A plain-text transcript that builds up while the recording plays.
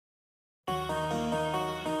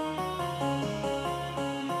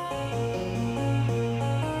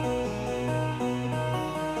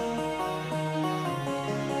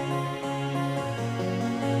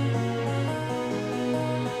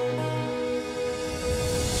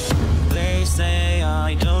say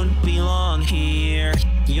I don't belong here.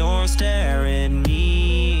 You're staring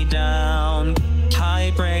me down.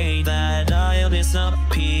 I pray that I'll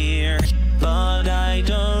disappear, but I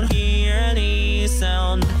don't hear any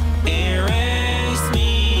sound. Erase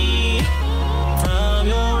me from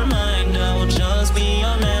your mind, I'll just be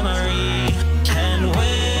a memory, and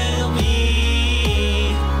we'll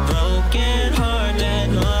be broken hearted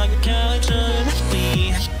like I should be.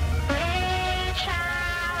 Reach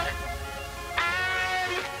out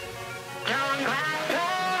and don't grab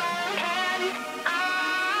broken. I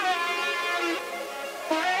am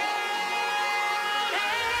waiting.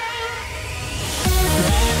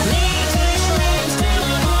 Let me touch hands till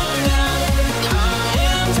I fall down. I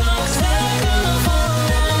am toxic, I'ma fall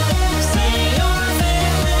down. Say your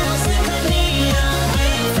farewells in the neon.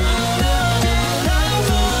 Without a doubt, I'm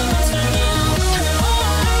a monster now.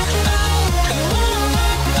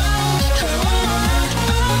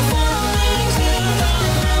 I'm falling to the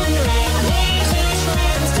ground. Let me touch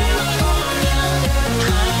hands till I fall down.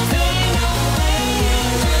 I fade away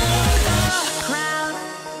into the crowd.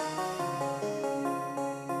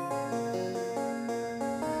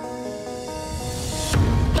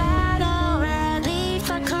 Battle ready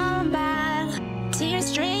for combat. Tears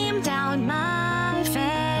stream down my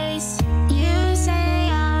face. You say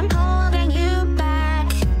I'm holding you back,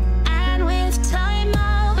 and with time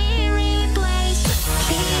I'll be replaced.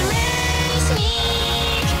 Erase me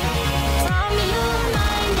from your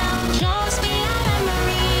mind, I'll just be a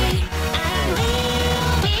memory, and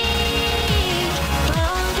we'll be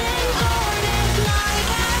broken hearted like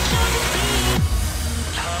I should be.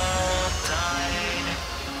 Hold tight,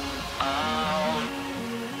 I'll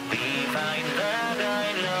be fine, that I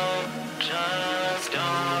know. Just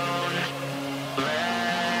don't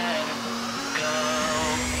let go.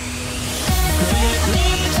 Let me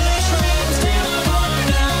touch hands till I fall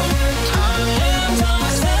down. I am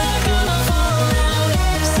toxic, I'ma fall down.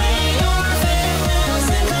 Say your farewells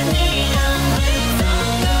in the neon.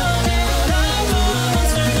 Without a doubt, I'm a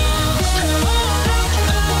monster now. I'm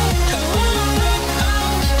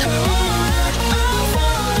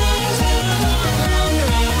falling to the ground.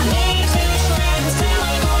 Let me touch hands till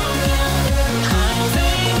I fall down. I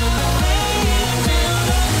fade away into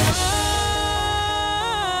the crowd.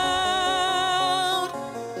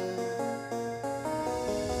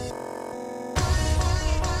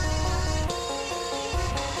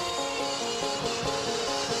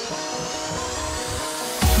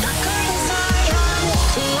 The curtains are drawn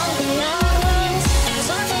to open your wounds. There's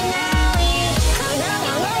one finale. Come now,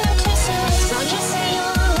 I won't look too soon. So just say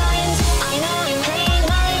your lines. I know you played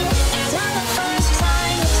mine. It's not the first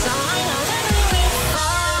time, so I know that we'll be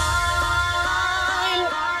fine.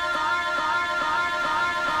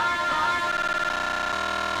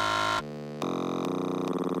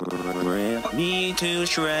 Rip me to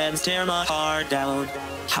shreds, tear my heart out.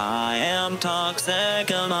 I am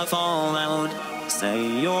toxic, I'ma fall out. Say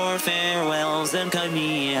your farewells and cut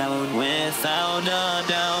me out. Without a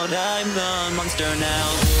doubt, I'm the monster now.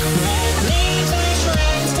 Let me touch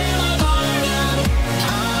hands till I